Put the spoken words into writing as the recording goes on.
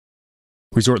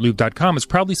ResortLoop.com is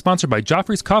proudly sponsored by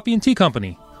Joffrey's Coffee and Tea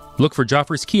Company. Look for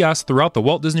Joffrey's kiosks throughout the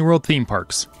Walt Disney World theme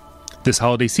parks. This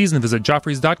holiday season, visit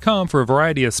Joffreys.com for a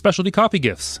variety of specialty coffee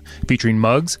gifts, featuring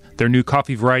mugs, their new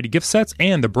coffee variety gift sets,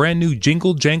 and the brand new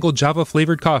Jingle Jangle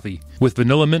Java-flavored coffee, with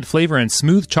vanilla mint flavor and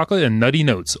smooth chocolate and nutty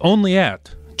notes, only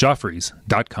at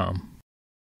Joffreys.com.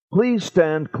 Please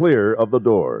stand clear of the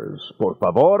doors. Por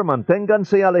favor,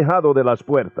 manténganse alejado de las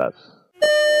puertas.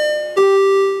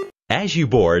 As you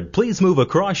board, please move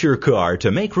across your car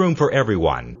to make room for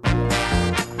everyone.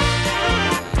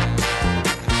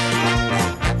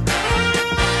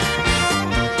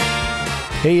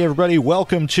 Hey everybody,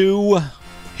 welcome to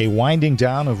a winding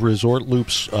down of Resort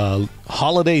Loop's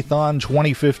HolidayThon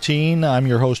 2015. I'm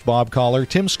your host, Bob Collar.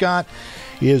 Tim Scott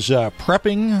is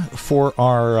prepping for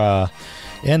our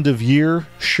end-of-year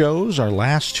shows, our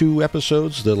last two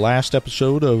episodes, the last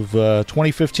episode of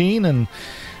 2015 and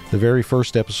the very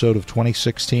first episode of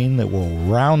 2016 that will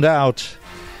round out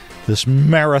this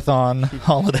marathon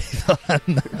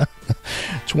HolidayThon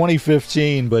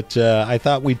 2015. But I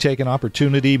thought we'd take an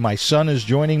opportunity. My son is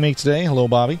joining me today. Hello,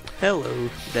 Bobby. Hello,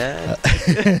 Dad.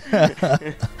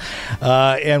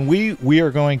 And we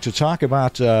are going to talk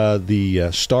about the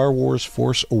Star Wars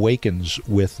Force Awakens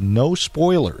with no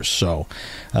spoilers. So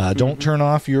don't turn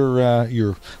off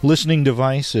your listening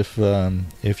device if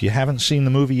you haven't seen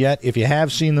the movie yet. If you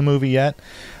have seen the movie yet,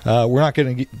 we're not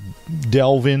going to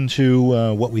delve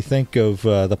into what we think of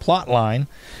the plot line.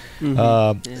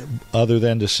 Other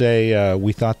than to say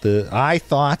I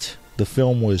thought the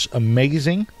film was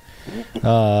amazing.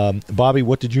 Bobby,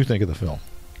 what did you think of the film?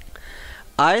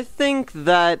 I think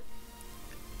that,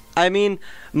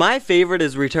 my favorite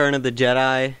is Return of the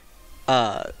Jedi.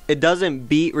 It doesn't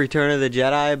beat Return of the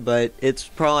Jedi, but it's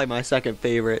probably my second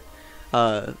favorite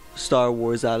Star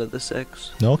Wars out of the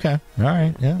six. Okay, all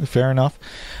right, yeah, fair enough.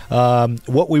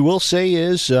 What we will say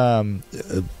is, of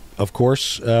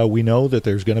course, we know that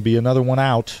there's going to be another one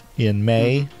out in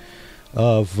May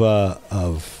of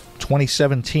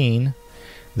 2017.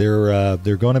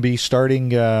 They're going to be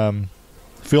starting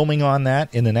filming on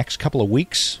that in the next couple of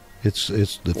weeks.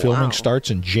 The filming starts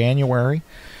in January,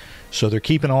 so they're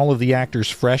keeping all of the actors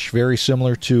fresh, very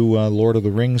similar to Lord of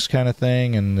the Rings kind of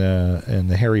thing and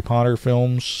the Harry Potter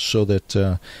films, so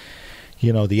that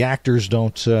the actors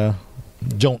don't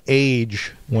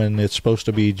age when it's supposed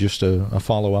to be just a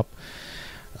follow-up.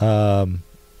 The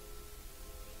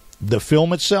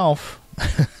film itself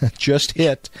just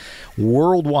hit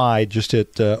over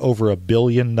 $1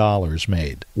 billion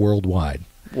made worldwide.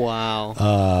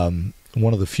 Wow.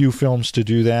 One of the few films to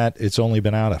do that. It's only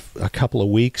been out a couple of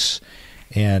weeks,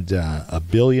 and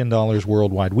 $1 billion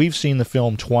worldwide. We've seen the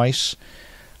film twice.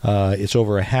 It's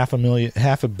over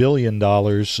 $500 million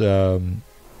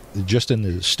just in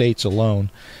the States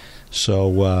alone.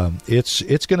 So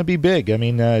it's going to be big.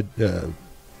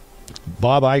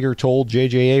 Bob Iger told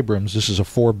J.J. Abrams this is a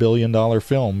 $4 billion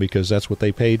film because that's what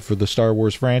they paid for the Star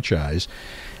Wars franchise.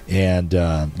 And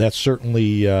that's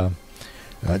certainly...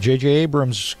 J.J.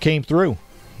 Abrams came through.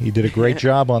 He did a great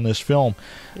job on this film.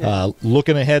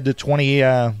 Looking ahead to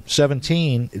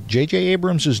 2017, J.J.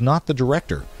 Abrams is not the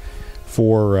director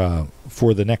for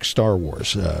the next Star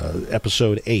Wars,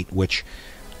 Episode 8, which...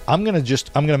 I'm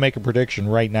gonna make a prediction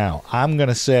right now. I'm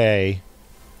gonna say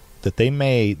that they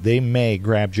may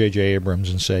grab J.J. Abrams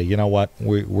and say, you know what,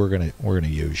 we're gonna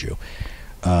use you,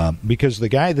 because the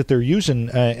guy that they're using,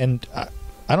 and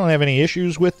I don't have any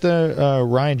issues with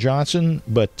Rian Johnson,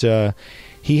 but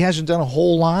he hasn't done a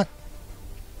whole lot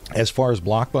as far as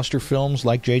blockbuster films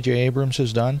like J.J. Abrams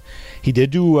has done. He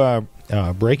did do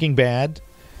Breaking Bad,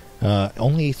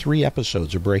 only 3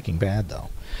 episodes of Breaking Bad though.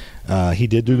 He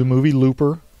did do the movie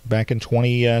Looper back in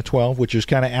 2012, which is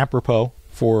kind of apropos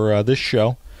for this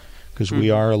show, because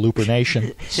we are a Looper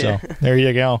Nation. So there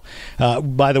you go.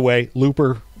 By the way,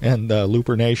 Looper and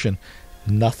Looper Nation,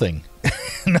 nothing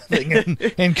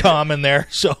in common there.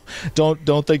 So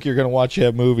don't think you're going to watch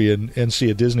that movie and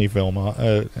see a Disney film.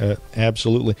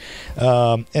 Absolutely.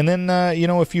 And then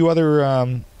a few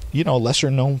other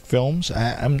lesser known films.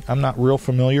 I'm not real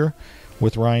familiar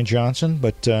with Rian Johnson,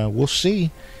 but we'll see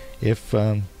if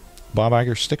Bob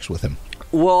Iger sticks with him.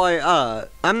 Well,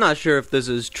 I'm not sure if this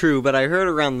is true, but I heard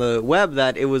around the web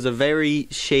that it was a very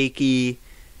shaky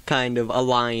kind of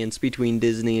alliance between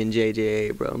Disney and J.J.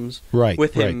 Abrams. Right.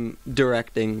 With him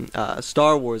directing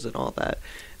Star Wars and all that.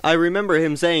 I remember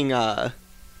him saying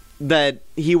that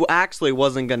he actually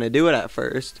wasn't going to do it at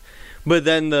first, but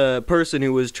then the person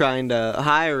who was trying to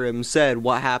hire him said,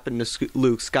 "What happened to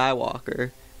Luke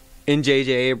Skywalker?" And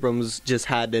J.J. Abrams just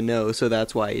had to know, so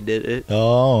that's why he did it.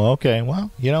 Oh, okay. Well,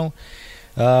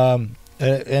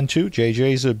 and two,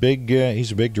 JJ's a big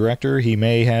he's a big director. He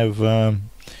may have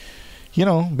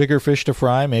bigger fish to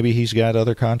fry. Maybe he's got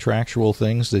other contractual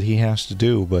things that he has to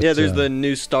do. But yeah, there's the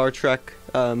new Star Trek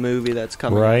movie that's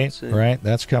coming out soon. Right,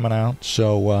 that's coming out.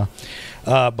 So,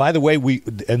 by the way,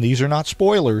 and these are not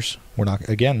spoilers. We're not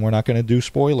going to do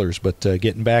spoilers. But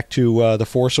getting back to the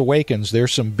Force Awakens,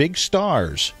 there's some big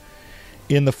stars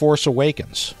in the Force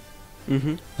Awakens.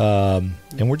 Mm-hmm.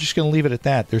 And we're just going to leave it at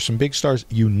that. There's some big stars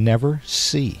you never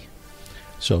see.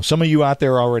 So some of you out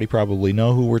there already probably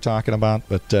know who we're talking about,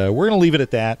 but we're going to leave it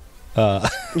at that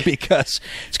because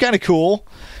it's kind of cool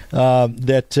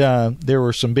that there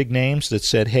were some big names that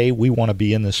said, hey, we want to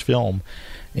be in this film,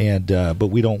 and but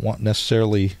we don't want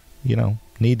necessarily,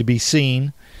 need to be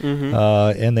seen.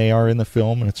 Mm-hmm. And they are in the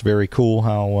film, and it's very cool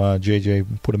how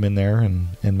JJ put them in there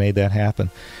and made that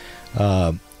happen.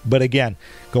 But again,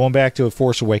 going back to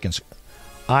Force Awakens,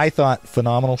 I thought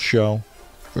phenomenal show,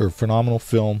 or phenomenal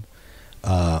film.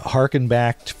 Harken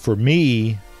back, for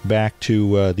me, back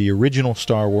to the original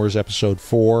Star Wars Episode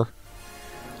 4.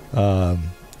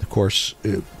 Of course,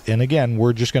 and again,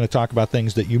 we're just going to talk about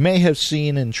things that you may have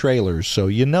seen in trailers. So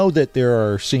you know that there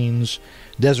are scenes,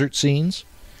 desert scenes.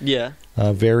 Yeah.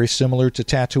 Very similar to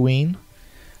Tatooine.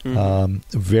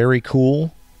 Mm-hmm. Very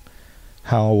cool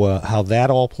how that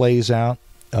all plays out.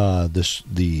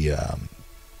 The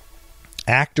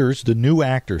actors, the new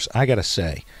actors, I got to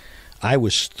say, I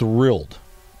was thrilled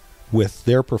with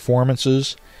their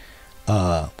performances.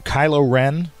 Kylo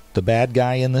Ren, the bad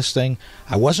guy in this thing,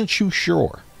 I wasn't too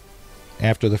sure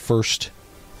after the first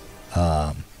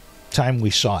time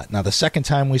we saw it. Now, the second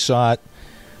time we saw it,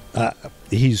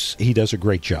 he does a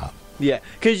great job. Yeah,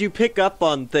 because you pick up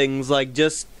on things like,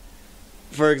 just,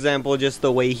 for example, just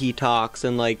the way he talks,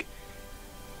 and like,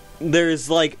 there's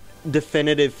like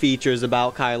definitive features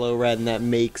about Kylo Ren that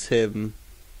makes him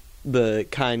the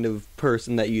kind of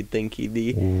person that you'd think he'd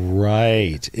be.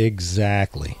 Right,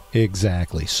 exactly.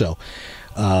 So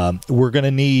we're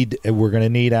gonna need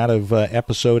out of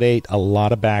Episode 8 a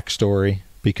lot of backstory,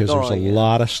 because there's a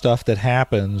lot of stuff that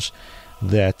happens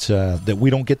that we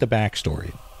don't get the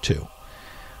backstory to.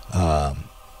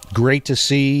 Great to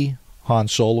see Han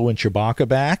Solo and Chewbacca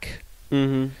back.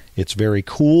 Mm-hmm. It's very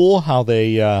cool how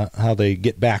they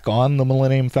get back on the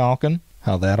Millennium Falcon.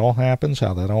 How that all happens,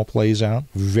 how that all plays out.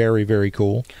 Very, very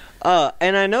cool.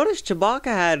 And I noticed Chewbacca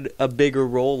had a bigger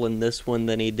role in this one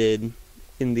than he did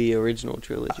in the original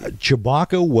trilogy.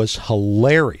 Chewbacca was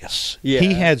hilarious. Yeah.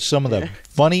 He had some of the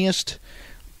funniest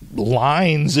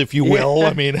lines, if you will.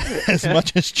 I mean, as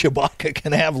much as Chewbacca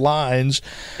can have lines.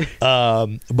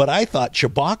 But I thought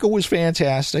Chewbacca was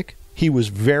fantastic. He was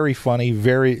very funny.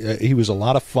 He was a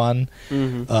lot of fun.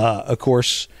 Mm-hmm. Of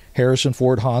course, Harrison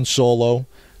Ford, Han Solo.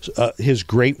 His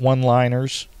great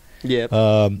one-liners. Yep.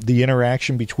 The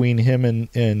interaction between him and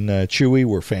Chewie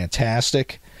were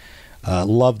fantastic.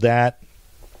 Loved that.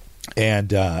 And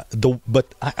but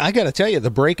I got to tell you, the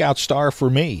breakout star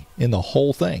for me in the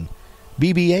whole thing,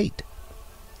 BB-8.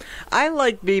 I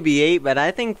like BB-8, but I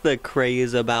think the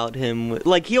craze about him,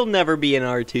 like, he'll never be an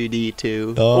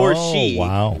R2-D2 or she.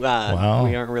 Wow. Wow.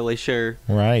 We aren't really sure.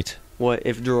 Right. What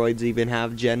if droids even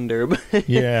have gender?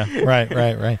 Yeah,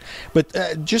 right.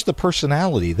 But just the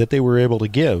personality that they were able to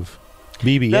give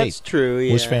BB-8, that's true.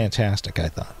 Yeah. Was fantastic, I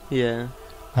thought. Yeah,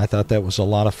 I thought that was a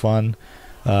lot of fun.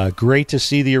 Great to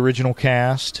see the original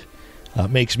cast.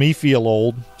 Makes me feel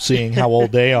old seeing how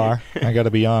old they are. I got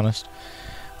to be honest.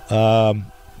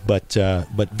 But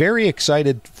very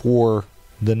excited for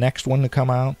the next one to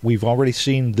come out. We've already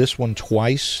seen this one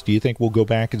twice. Do you think we'll go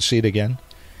back and see it again?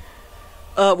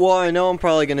 Well, I know I'm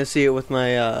probably going to see it with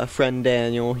my friend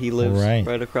Daniel. He lives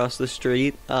right across the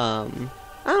street. I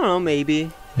don't know,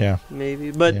 maybe. Yeah.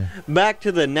 Maybe. But back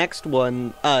to the next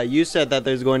one, you said that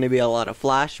there's going to be a lot of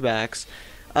flashbacks.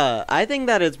 I think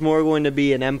that it's more going to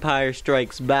be an Empire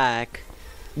Strikes Back,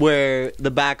 where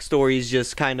the backstory is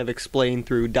just kind of explained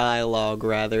through dialogue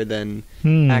rather than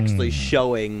actually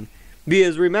showing.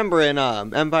 Because remember in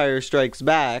Empire Strikes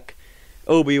Back,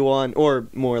 Obi-Wan, or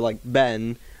more like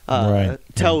Ben,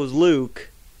 tells Luke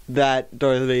that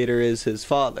Darth Vader is his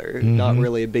father. Mm-hmm. Not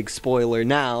really a big spoiler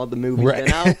now. The movie's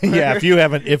been out. Yeah,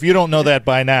 if you don't know that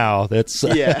by now, that's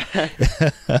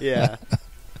yeah.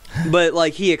 But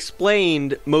like he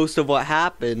explained most of what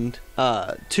happened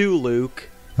to Luke,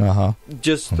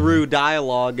 just through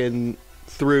dialogue and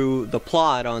through the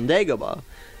plot on Dagobah.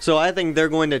 So I think they're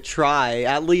going to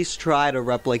at least try to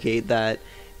replicate that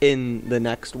in the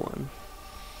next one.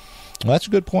 Well, that's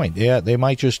a good point. Yeah, they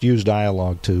might just use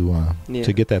dialogue to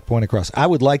get that point across. I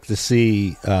would like to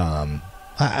see.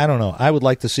 I don't know. I would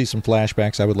like to see some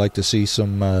flashbacks. I would like to see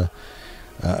some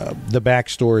the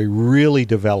backstory really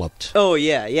developed. Oh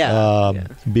yeah.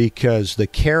 Because the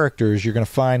characters you're going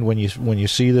to find when you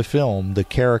see the film, the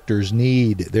characters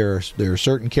there are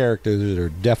certain characters that are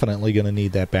definitely going to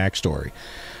need that backstory.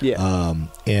 Yeah.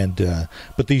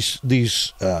 But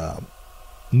these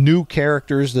new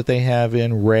characters that they have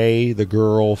in Rey, the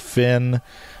girl, Finn,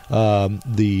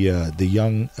 the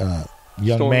young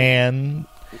man,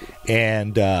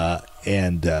 and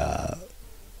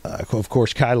of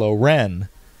course Kylo Ren.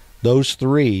 Those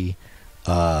three,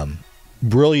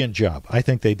 brilliant job. I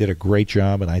think they did a great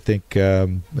job, and I think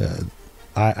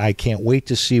I can't wait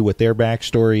to see what their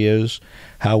backstory is,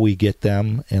 how we get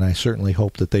them, and I certainly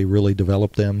hope that they really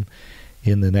develop them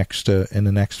in the next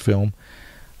film.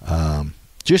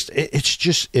 It's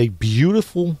just a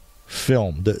beautiful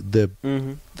film.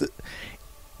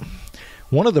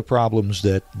 One of the problems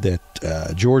that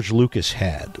George Lucas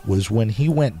had was when he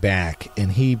went back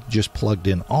and he just plugged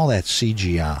in all that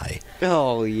CGI.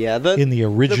 Oh yeah, in the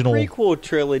original the prequel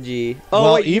trilogy.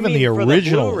 Oh, well, even the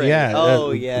original,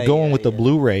 going with the yeah.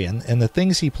 Blu-ray and the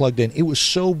things he plugged in, it was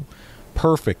so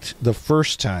perfect the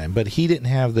first time, but he didn't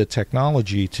have the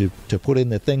technology to put in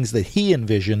the things that he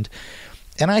envisioned,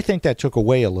 and I think that took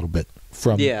away a little bit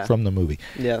from the movie.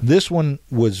 Yeah. This one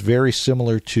was very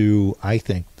similar to, I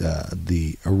think,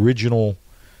 the original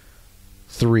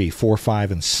 3, 4,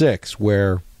 5, and 6,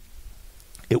 where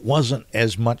it wasn't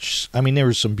as much. I mean, there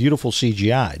was some beautiful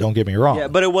CGI. Don't get me wrong. Yeah,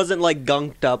 but it wasn't like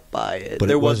gunked up by it. But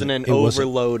there wasn't an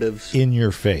overload of in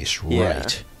your face.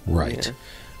 Right. Right.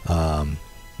 Yeah.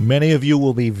 Many of you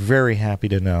will be very happy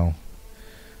to know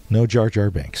no Jar Jar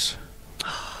Binks.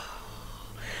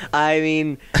 I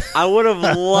mean, I would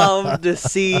have loved to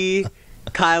see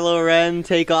Kylo Ren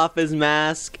take off his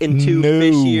mask and two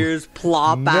fish ears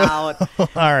plop out. All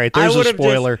right, there's a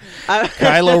spoiler.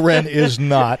 Kylo Ren is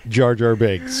not Jar Jar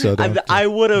Binks. So I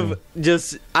would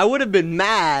have been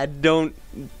mad. Don't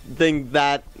think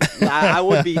that. I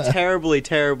would be terribly,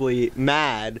 terribly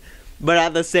mad. But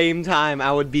at the same time,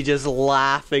 I would be just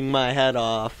laughing my head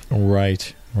off.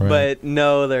 Right. But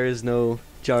no, there is no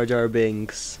Jar Jar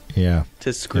Binks. Yeah.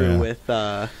 To screw with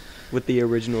the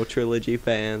original trilogy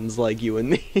fans like you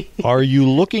and me. Are you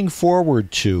looking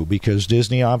forward to, because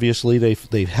Disney obviously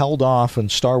they've held off in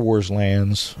Star Wars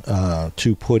lands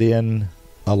to put in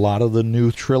a lot of the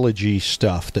new trilogy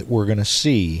stuff that we're going to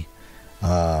see.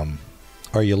 Are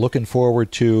you looking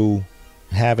forward to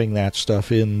having that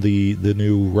stuff in the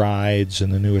new rides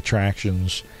and the new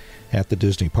attractions at the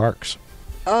Disney parks?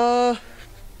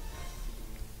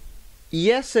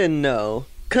 Yes and no.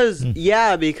 Because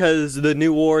the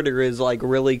New Order is like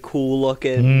really cool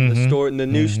looking. The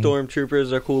new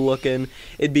Stormtroopers are cool looking.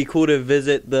 It'd be cool to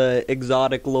visit the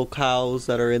exotic locales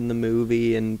that are in the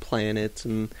movie and planets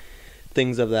and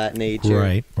things of that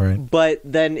nature. Right. But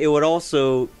then it would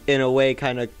also, in a way,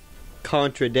 kind of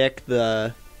contradict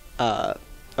the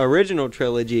original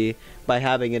trilogy by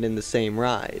having it in the same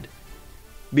ride.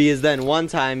 Because then one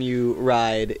time you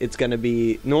ride, it's going to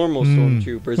be normal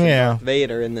Stormtroopers and Darth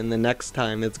Vader, and then the next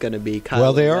time it's going to be Kylo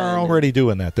Well, they Ren are already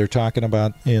doing that. They're talking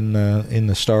about in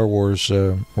the Star Wars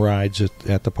rides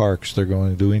at the parks, they're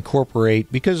going to incorporate,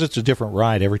 because it's a different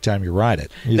ride every time you ride it.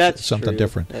 It's something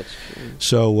different. That's true.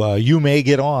 So you may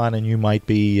get on, and you might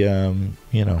be,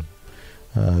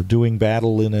 doing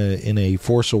battle in a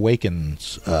Force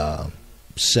Awakens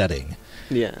setting.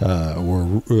 Yeah.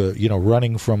 Or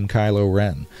running from Kylo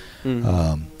Ren.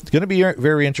 It's going to be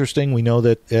very interesting. We know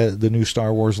that the new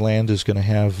Star Wars land is going to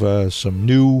have some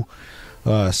new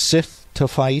Sith to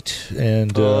fight,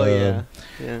 and the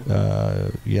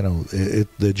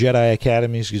Jedi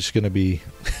Academy is just going to be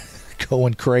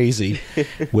going crazy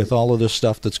with all of the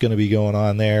stuff that's going to be going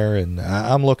on there, and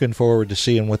I'm looking forward to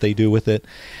seeing what they do with it.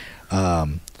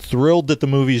 Thrilled that the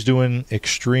movie's doing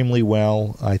extremely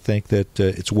well. I think that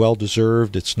it's well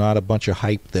deserved. It's not a bunch of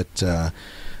hype that,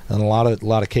 in a lot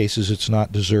of cases, it's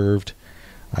not deserved.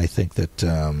 I think that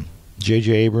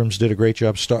J.J. Abrams did a great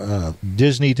job.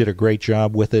 Disney did a great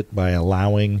job with it by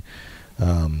allowing,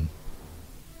 the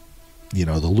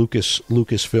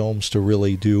Lucas films to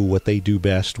really do what they do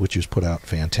best, which is put out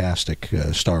fantastic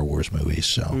Star Wars movies.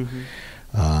 So,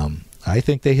 I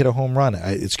think they hit a home run.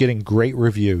 It's getting great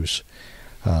reviews.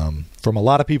 From a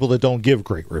lot of people that don't give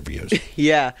great reviews.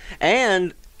 Yeah,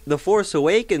 and The Force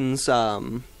Awakens,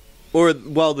 the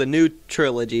new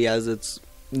trilogy, as it's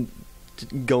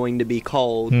going to be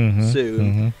called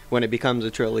soon, when it becomes a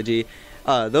trilogy,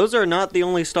 those are not the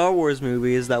only Star Wars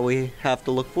movies that we have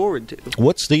to look forward to.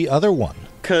 What's the other one?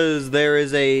 Because there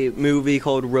is a movie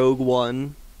called Rogue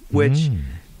One, which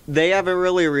they haven't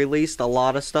really released a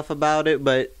lot of stuff about it,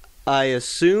 but I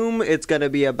assume it's going to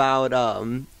be about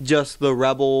just the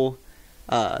rebel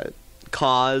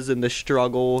cause and the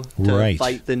struggle to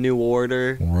fight the New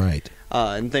Order. Right.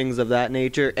 And things of that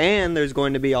nature. And there's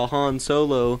going to be a Han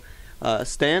Solo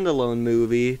standalone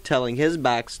movie telling his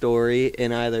backstory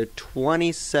in either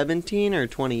 2017 or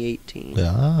 2018.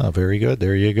 Ah, very good.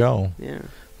 There you go. Yeah.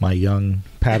 My young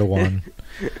Padawan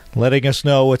letting us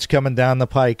know what's coming down the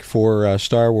pike for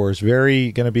Star Wars.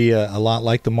 Very going to be a lot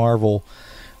like the Marvel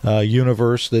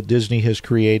universe that Disney has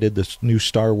created. This new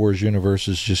Star Wars universe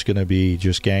is just going to be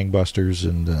just gangbusters,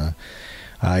 and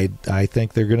I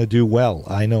think they're going to do well.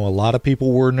 I know a lot of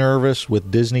people were nervous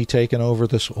with Disney taking over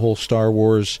this whole Star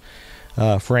Wars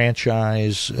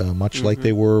franchise, much like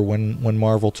they were when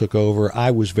Marvel took over. I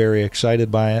was very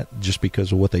excited by it just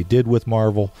because of what they did with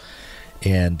Marvel,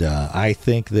 and I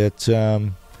think that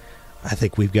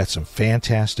we've got some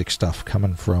fantastic stuff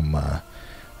coming from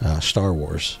Star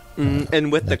Wars.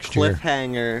 And with the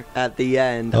cliffhanger at the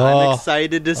end, I'm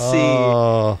excited to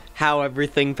see how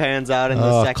everything pans out in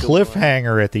the second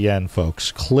cliffhanger one. At the end,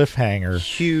 folks. Cliffhanger.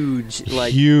 Huge.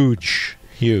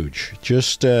 Huge.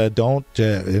 Just don't,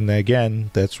 and again,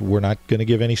 we're not going to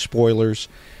give any spoilers,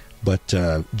 but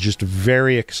just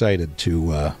very excited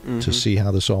to see how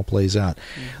this all plays out.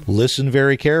 Listen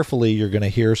very carefully. You're going to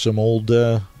hear some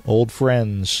old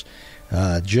friends,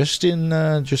 just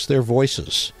their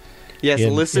voices. Yes,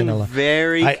 listen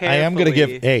very carefully. I am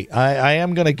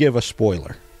going to give a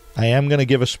spoiler.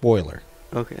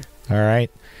 Okay. All right.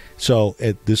 So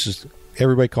this is,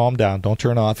 everybody calm down. Don't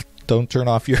turn off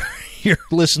your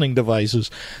listening devices.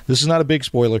 This is not a big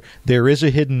spoiler. There is a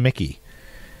hidden Mickey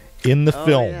in the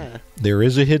film. Yeah. There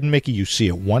is a hidden Mickey. You see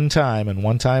it one time and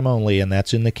one time only, and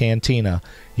that's in the cantina.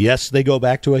 Yes, they go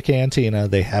back to a cantina.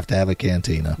 They have to have a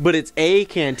cantina. But it's a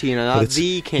cantina, not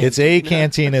the cantina. It's a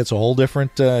cantina. It's a whole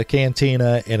different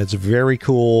cantina, and it's very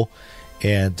cool.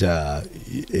 And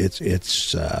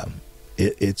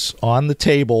it's on the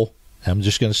table. I'm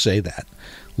just going to say that.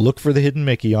 Look for the hidden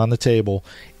Mickey on the table.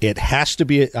 It has to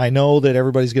be. I know that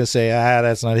everybody's going to say,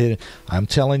 that's not hidden. I'm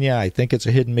telling you, I think it's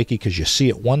a hidden Mickey because you see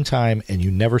it one time and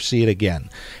you never see it again.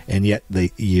 And yet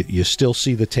you still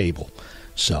see the table.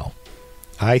 So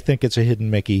I think it's a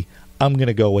hidden Mickey. I'm going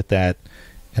to go with that.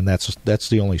 And that's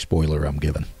the only spoiler I'm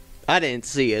giving. I didn't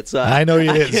see it, so I know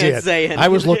you didn't see it. Say I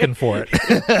was looking for it.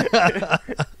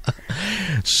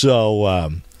 So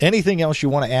anything else you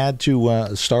want to add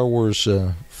to Star Wars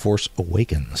Force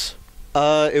Awakens?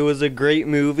 It was a great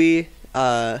movie.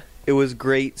 It was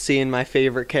great seeing my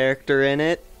favorite character in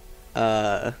it.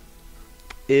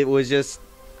 It was just,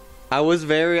 I was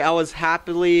very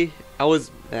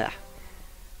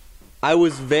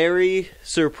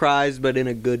surprised, but in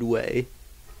a good way.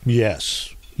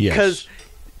 Yes. Because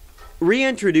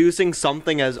reintroducing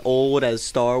something as old as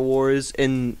Star Wars,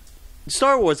 and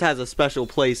Star Wars has a special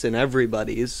place in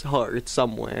everybody's heart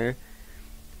somewhere.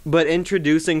 But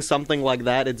introducing something like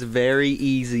that, it's very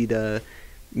easy to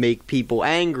make people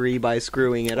angry by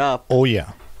screwing it up. Oh,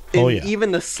 yeah.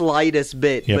 Even the slightest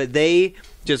bit. Yep. But they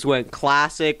just went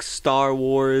classic Star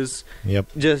Wars.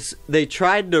 Yep. They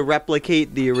tried to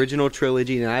replicate the original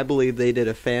trilogy, and I believe they did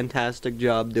a fantastic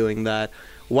job doing that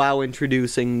while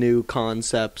introducing new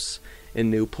concepts and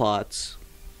new plots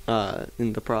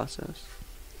in the process.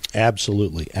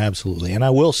 Absolutely. And I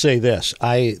will say this: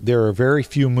 there are very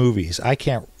few movies. I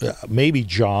can't. Maybe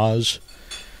Jaws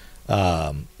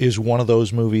is one of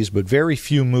those movies, but very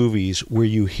few movies where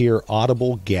you hear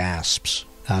audible gasps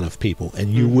out of people,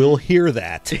 and you will hear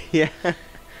that. Yeah.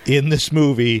 In this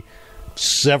movie,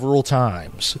 several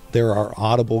times there are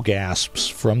audible gasps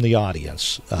from the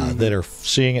audience that are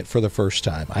seeing it for the first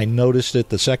time. I noticed it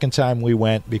the second time we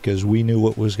went because we knew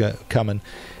what was coming.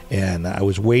 And I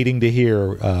was waiting to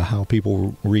hear how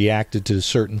people reacted to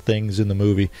certain things in the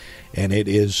movie, and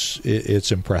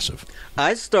it's impressive.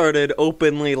 I started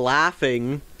openly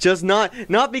laughing, just not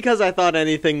because I thought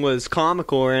anything was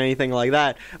comical or anything like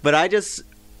that, but I just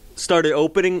started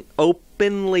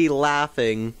openly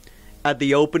laughing at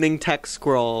the opening text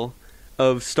scroll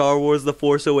of Star Wars The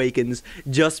Force Awakens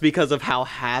just because of how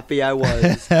happy I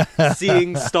was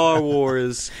seeing Star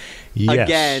Wars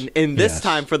again, and this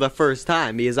time for the first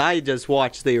time, because I just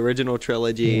watched the original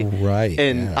trilogy,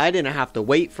 and I didn't have to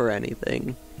wait for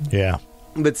anything. Yeah.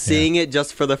 But seeing it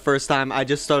just for the first time, I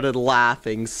just started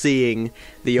laughing, seing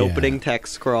the opening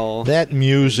text scroll. That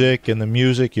music,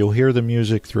 you'll hear the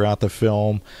music throughout the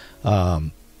film.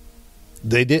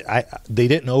 They didn't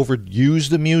overuse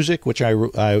the music, which I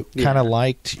kind of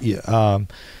liked.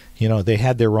 They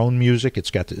had their own music.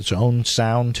 It's got its own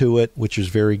sound to it, which is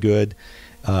very good.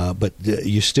 But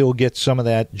you still get some of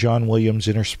that John Williams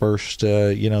interspersed,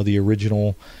 the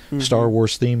original Star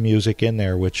Wars theme music in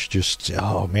there, which just,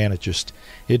 oh man,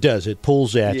 it does. It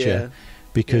pulls at you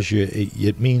because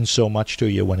it means so much to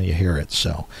you when you hear it.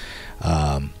 So,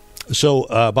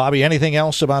 Bobby, anything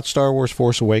else about Star Wars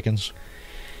Force Awakens?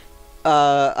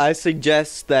 I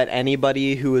suggest that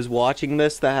anybody who is watching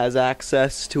this that has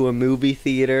access to a movie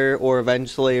theater or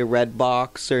eventually a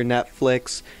Redbox or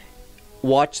Netflix,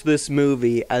 watch this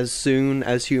movie as soon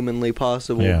as humanly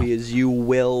possible because you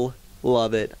will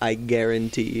love it. I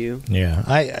guarantee you. Yeah,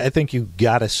 I think you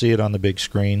got to see it on the big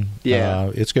screen. Yeah,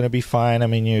 it's going to be fine. I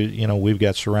mean, you know, we've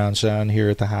got surround sound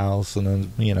here at the house,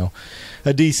 and then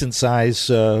a decent size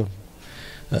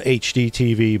HD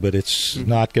TV, but it's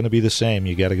not going to be the same.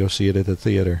 You got to go see it at the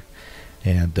theater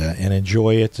and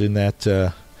enjoy it in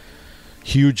that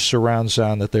huge surround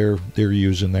sound that they're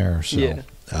using there. So,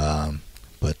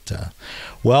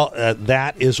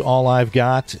 that is all I've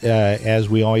got. As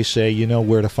we always say, you know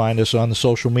where to find us on the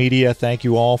social media. Thank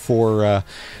you all for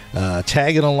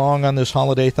tagging along on this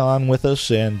HolidayThon with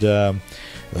us, and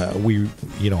we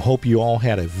hope you all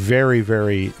had a very,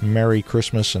 very Merry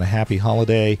Christmas and a Happy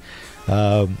Holiday.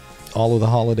 All of the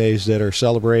holidays that are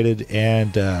celebrated,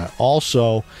 and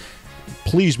also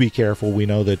please be careful. We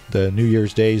know that New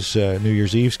Year's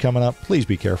Eve's coming up. Please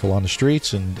be careful on the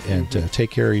streets and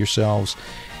take care of yourselves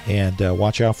and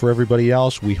watch out for everybody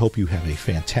else. We hope you have a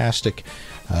fantastic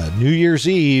New Year's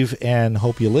Eve, and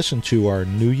hope you listen to our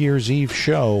New Year's Eve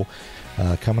show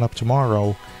coming up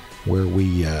tomorrow, where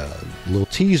we little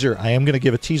teaser. I am going to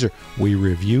give a teaser. We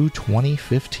review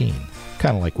 2015.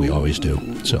 Kind of like we always do.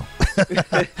 So,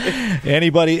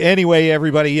 anyway,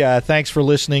 everybody, thanks for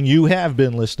listening. You have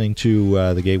been listening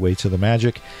to The Gateway to the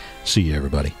Magic. See you,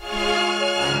 everybody.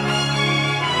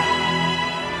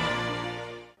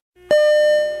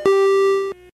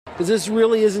 Because this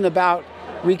really isn't about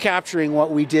recapturing what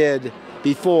we did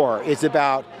before. It's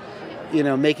about,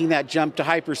 making that jump to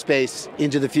hyperspace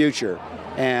into the future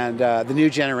and the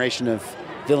new generation of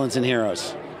villains and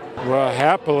heroes. Well,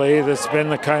 happily, this has been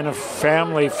the kind of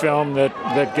family film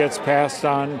that gets passed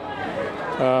on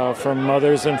from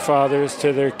mothers and fathers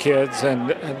to their kids,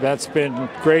 and that's been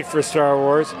great for Star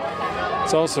Wars.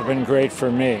 It's also been great for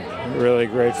me. Really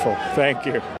grateful. Thank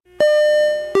you.